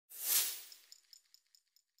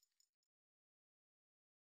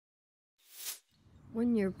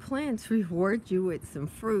When your plants reward you with some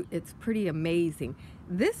fruit, it's pretty amazing.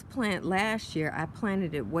 This plant last year, I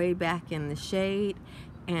planted it way back in the shade,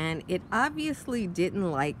 and it obviously didn't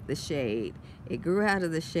like the shade. It grew out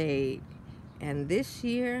of the shade, and this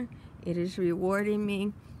year it is rewarding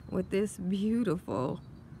me with this beautiful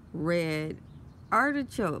red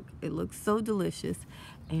artichoke. It looks so delicious,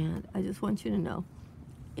 and I just want you to know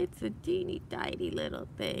it's a teeny tiny little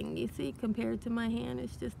thing. You see, compared to my hand,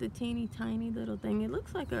 it's just a teeny tiny little thing. It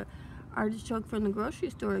looks like a artichoke from the grocery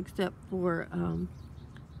store, except for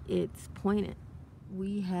it's pointed.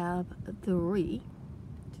 We have 3.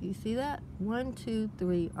 Do you see that? 1, 2,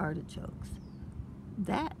 3 artichokes.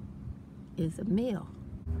 That is a meal.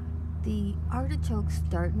 The artichoke's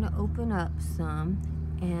starting to open up some,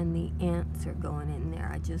 and the ants are going in there.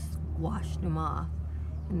 I just washed them off,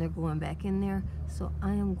 and they're going back in there. So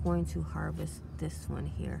I am going to harvest this one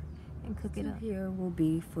here and cook it up. Here will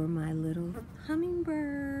be for my little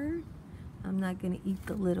hummingbird. I'm not going to eat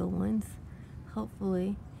the little ones.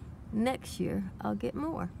 Hopefully next year I'll get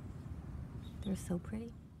more. They're so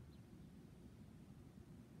pretty.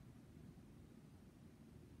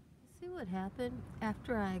 See what happened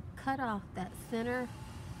after I cut off that center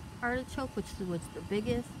artichoke, which was the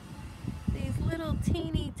biggest? These little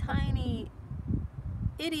teeny tiny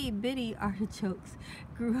itty bitty artichokes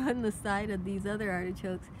grew on the side of these other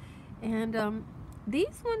artichokes, and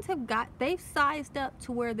these ones they've sized up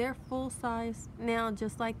to where they're full size now,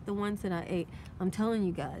 just like the ones that I ate. I'm telling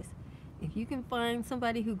you guys, if you can find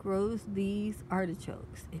somebody who grows these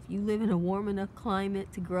artichokes, if you live in a warm enough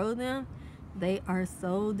climate to grow them, they are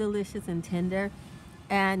so delicious and tender.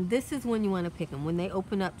 And this is when you want to pick them, when they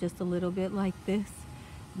open up just a little bit like this.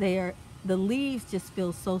 The leaves just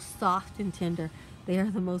feel so soft and tender. They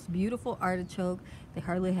are the most beautiful artichoke. They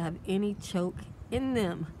hardly have any choke in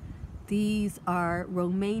them. These are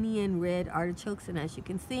Romanian red artichokes, and as you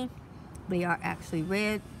can see, they are actually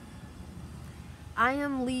red. I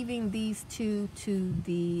am leaving these 2 to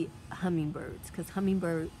the hummingbirds, because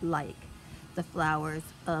hummingbirds like the flowers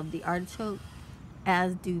of the artichoke,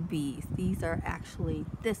 as do bees. These are actually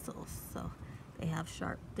thistles, so they have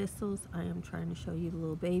sharp thistles. I am trying to show you the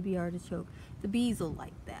little baby artichoke. The bees will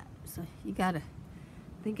like that, so you gotta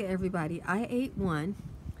think of everybody. I ate one,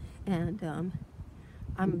 and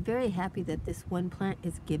I'm very happy that this one plant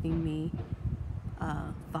is giving me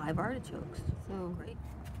 5 artichokes. So great.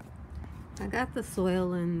 I got the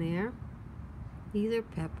soil in there. These are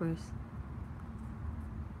peppers.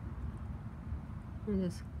 I'm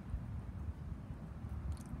just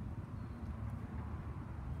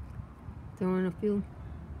throwing a few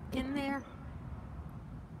in there.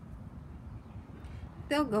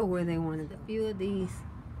 They'll go where they want to go. A few of these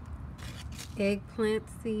eggplant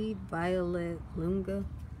seed, violet, lunga.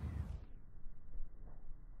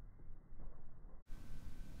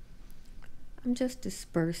 I'm just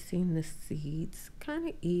dispersing the seeds kind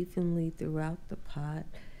of evenly throughout the pot.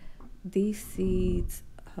 These seeds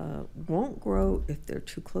won't grow if they're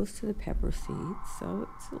too close to the pepper seeds, so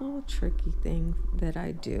it's a little tricky thing that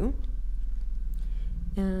I do.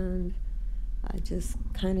 And I just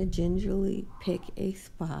kind of gingerly pick a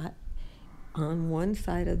spot on one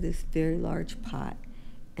side of this very large pot,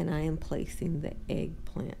 and I am placing the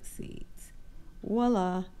eggplant seeds.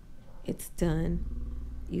 Voila, it's done.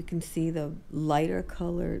 You can see the lighter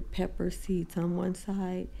colored pepper seeds on one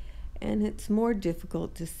side, and it's more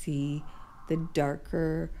difficult to see the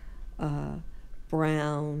darker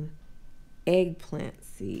brown eggplant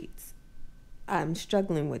seeds. I'm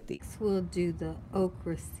struggling with these. We'll do the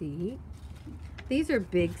okra seed. These are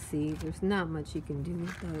big seeds. There's not much you can do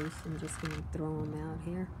with those. I'm just going to throw them out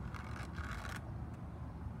here.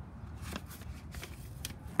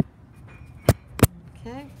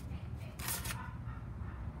 Okay.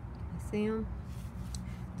 See them?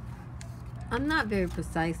 I'm not very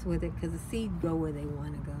precise with it because the seeds go where they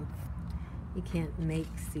want to go. You can't make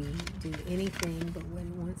seed do anything but what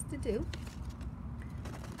it wants to do.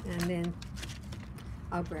 And then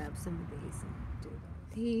I'll grab some of these and do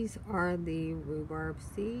those. These are the rhubarb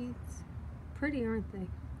seeds. Pretty, aren't they?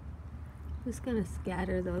 Just gonna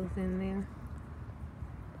scatter those in there.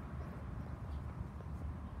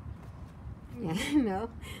 Yeah, I know.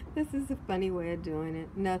 This is a funny way of doing it.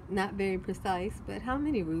 Not very precise, but how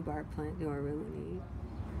many rhubarb plants do I really need?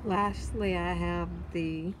 Lastly, I have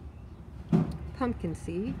the pumpkin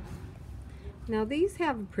seed. Now these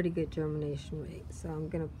have a pretty good germination rate, so I'm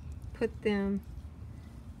gonna put them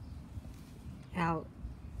out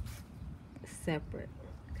separate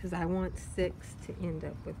because I want 6 to end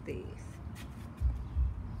up with these.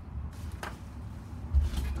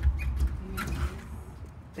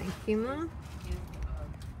 Thank you, Mom.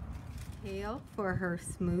 Kale for her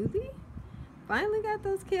smoothie. Finally got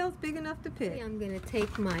those kales big enough to pick. I'm gonna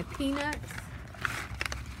take my peanuts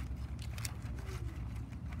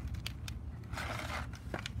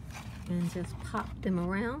and just pop them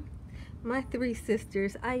around. My three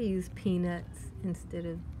sisters, I use peanuts instead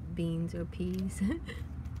of beans or peas. I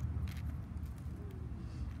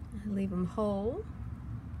leave them whole.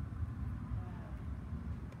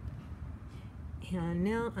 And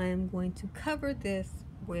now I'm going to cover this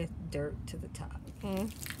with dirt to the top, okay?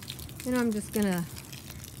 And I'm just gonna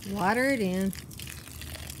water it in.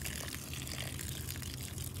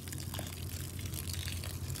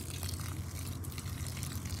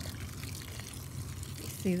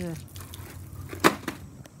 See, the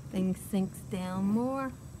thing sinks down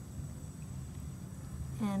more.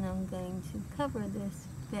 And I'm going to cover this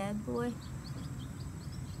bad boy.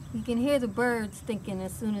 You can hear the birds thinking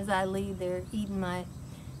as soon as I leave they're eating my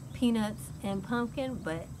peanuts and pumpkin,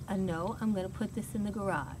 but no, I'm going to put this in the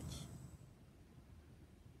garage.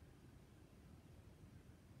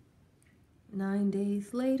 9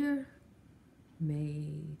 days later,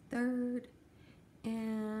 May 3rd,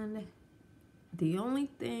 and the only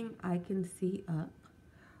thing I can see up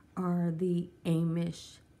are the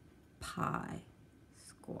Amish pie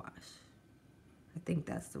squash. I think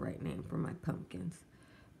that's the right name for my pumpkins.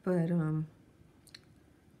 But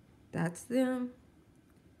that's them.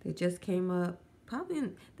 They just came up.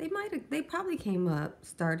 They probably came up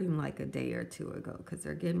starting like a day or two ago because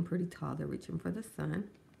they're getting pretty tall. They're reaching for the sun.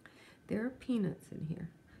 There are peanuts in here,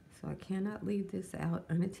 so I cannot leave this out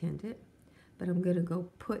unattended. But I'm gonna go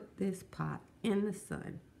put this pot in the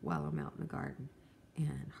sun while I'm out in the garden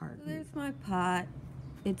and harden. So there's my pot.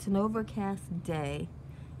 It's an overcast day,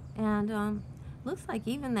 and looks like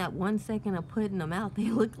even that 1 second of putting them out, they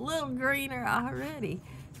look a little greener already.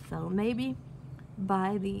 So maybe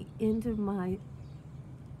by the end of my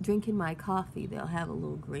drinking my coffee, they'll have a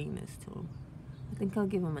little greenness to them. I think I'll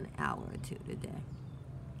give them an hour or two today.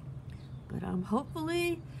 But I'm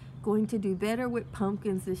hopefully going to do better with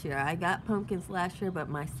pumpkins this year. I got pumpkins last year, but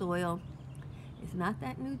my soil is not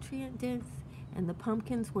that nutrient dense, and the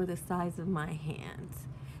pumpkins were the size of my hands.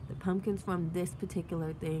 The pumpkins from this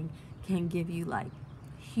particular thing can give you like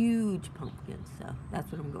huge pumpkins, so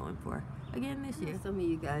that's what I'm going for again this year. Some of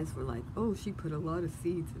you guys were like, oh, she put a lot of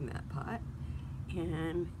seeds in that pot.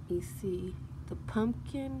 And you see the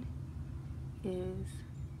pumpkin is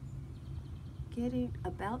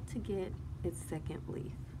about to get its second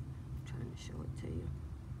leaf. I'm trying to show it to you.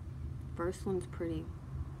 First one's pretty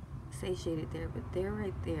satiated there, but there,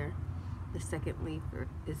 right there, the second leaf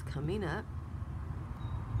is coming up.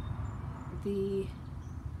 The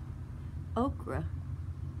okra,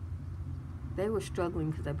 they were struggling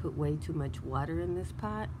because I put way too much water in this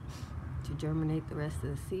pot to germinate the rest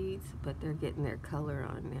of the seeds, but they're getting their color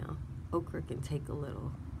on now. Okra can take a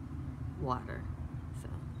little water, so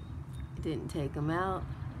I didn't take them out.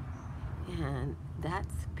 And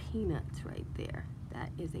that's peanuts right there. That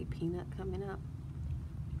is a peanut coming up.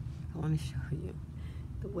 I want to show you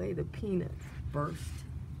the way the peanuts burst.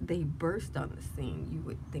 They burst on the scene. You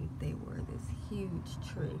would think they were this huge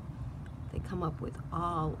tree. They come up with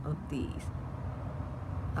all of these.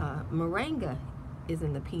 Moringa is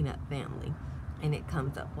in the peanut family, and it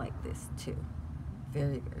comes up like this too.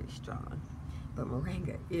 Very, very strong. But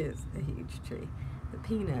moringa is a huge tree. The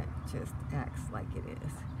peanut just acts like it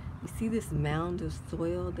is. You see this mound of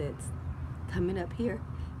soil that's coming up here?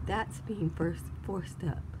 That's being forced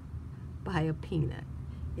up by a peanut.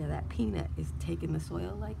 Yeah, that peanut is taking the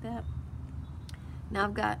soil like that. Now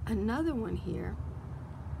I've got another one here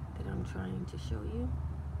that I'm trying to show you.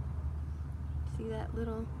 See that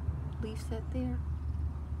little leaf set there?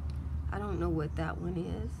 I don't know what that one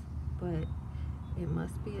is, but it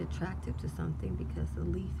must be attractive to something because the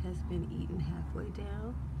leaf has been eaten halfway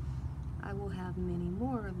down. I will have many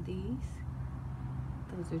more of these.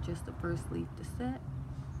 Those are just the first leaf to set.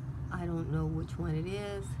 I don't know which one it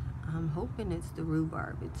is. I'm hoping it's the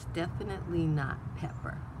rhubarb. It's definitely not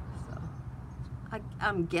pepper. So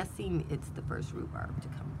I'm guessing it's the first rhubarb to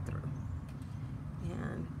come through.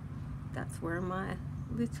 And that's where my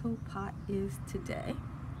little pot is today.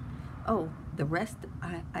 Oh, the rest,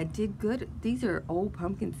 I did good. These are old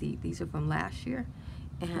pumpkin seed. These are from last year.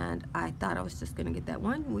 And I thought I was just gonna get that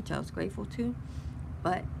one, which I was grateful to.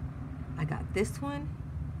 But I got this one,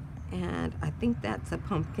 and I think that's a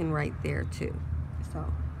pumpkin right there too.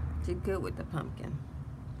 So did good with the pumpkin.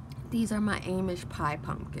 These are my Amish pie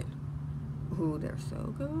pumpkin. Ooh, they're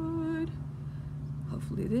so good.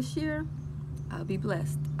 Hopefully this year I'll be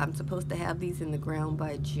blessed. I'm supposed to have these in the ground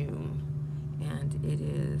by June, and it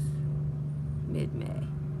is mid-May.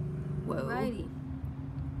 Whoa. Alrighty.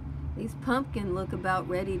 These pumpkins look about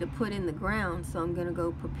ready to put in the ground, so I'm gonna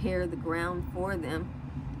go prepare the ground for them,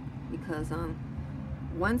 because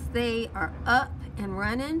once they are up and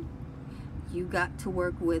running, you got to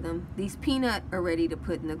work with them. These peanuts are ready to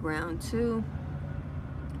put in the ground too.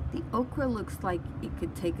 The okra looks like it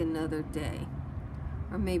could take another day,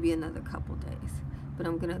 or maybe another couple days. But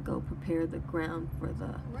I'm gonna go prepare the ground for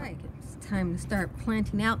the pumpkins. It's time to start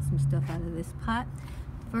planting out some stuff out of this pot.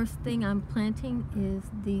 First thing I'm planting is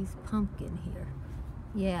these pumpkin here.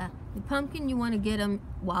 Yeah, the pumpkin, you want to get them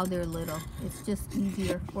while they're little. It's just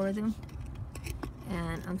easier for them.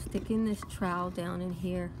 And I'm sticking this trowel down in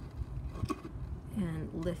here and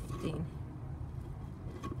lifting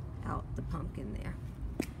out the pumpkin there.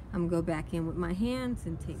 I'm gonna go back in with my hands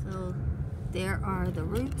and take. So there are the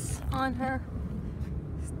roots on her,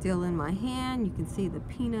 still in my hand. You can see the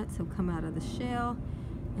peanuts have come out of the shell,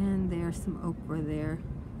 and there's some okra there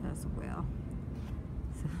as well.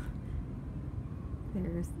 So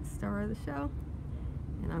there's the star of the show,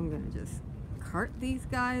 and I'm gonna just cart these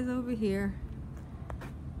guys over here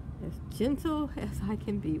as gentle as I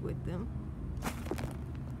can be with them.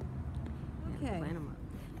 Okay, plant them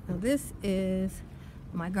up. Now this is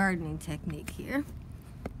my gardening technique here.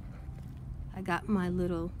 I got my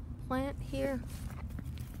little plant here.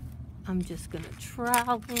 I'm just gonna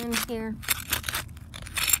trowel in here,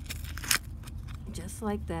 just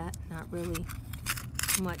like that. Not really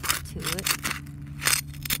much to it.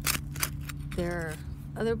 There are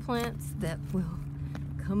other plants that will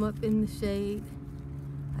come up in the shade.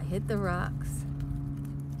 I hit the rocks.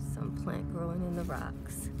 Some plant growing in the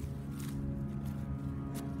rocks.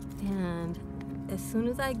 And as soon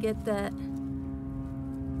as I get that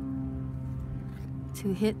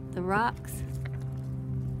to hit the rocks,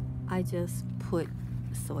 I just put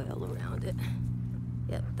soil around it.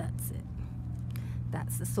 Yep, that's it.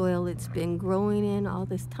 That's the soil it's been growing in all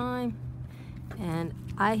this time. And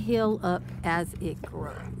I heal up as it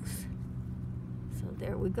grows. So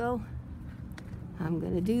there we go. I'm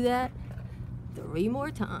gonna do that 3 more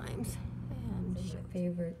times. And my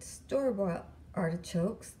favorite store-bought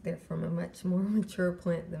artichokes. They're from a much more mature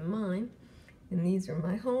plant than mine. And these are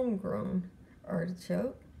my homegrown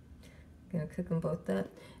artichoke. I'm gonna cook them both up.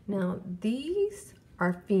 Now these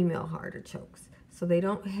are female artichokes, so they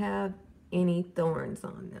don't have any thorns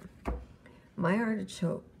on them. My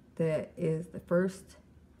artichoke that is the first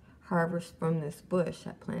harvest from this bush,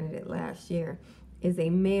 I planted it last year, is a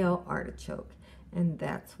male artichoke, and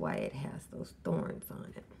that's why it has those thorns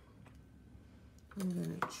on it. I'm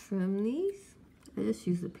gonna trim these. I just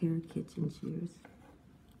use a pair of kitchen shears.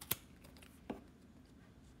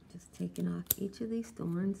 Just taking off each of these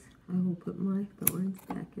thorns. I will put my thorns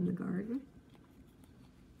back in the garden.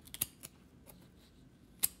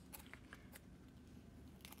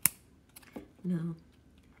 No,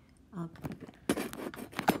 I'll keep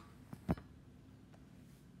it.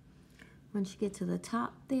 Once you get to the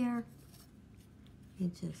top there, you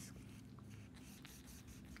just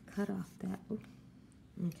cut off that. Ooh,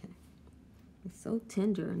 okay. It's so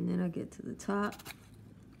tender, and then I get to the top,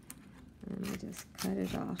 and I just cut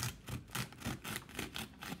it off.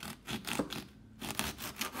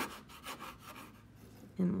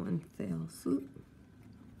 In one fell swoop.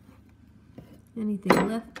 Anything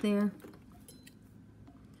left there,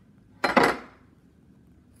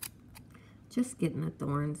 just getting the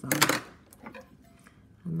thorns off.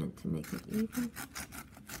 I meant to make it even.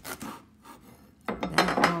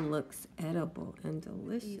 That all looks edible and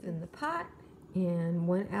delicious. In the pot, and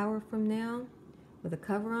 1 hour from now, with a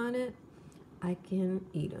cover on it, I can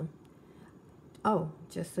eat them. Oh,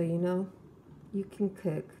 just so you know, you can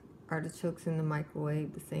cook artichokes in the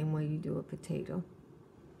microwave the same way you do a potato.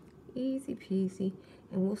 Easy peasy.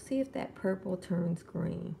 And we'll see if that purple turns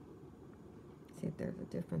green. See if there's a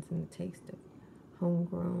difference in the taste of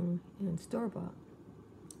homegrown and store-bought.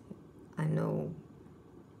 I know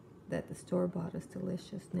that the store-bought is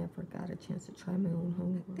delicious. Never got a chance to try my own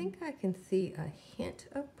homegrown. I think I can see a hint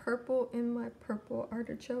of purple in my purple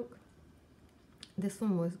artichoke. This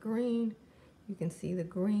one was green. You can see the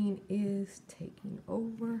green is taking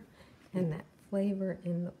over, and that flavor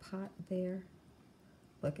in the pot there.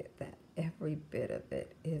 Look at that. Every bit of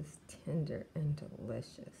it is tender and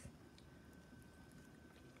delicious.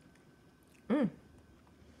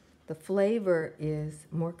 The flavor is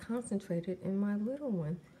more concentrated in my little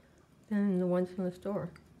one than in the ones from the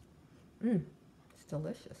store. It's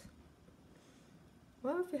delicious.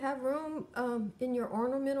 Well, if you have room in your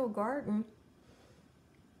ornamental garden,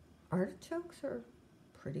 artichokes are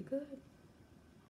pretty good.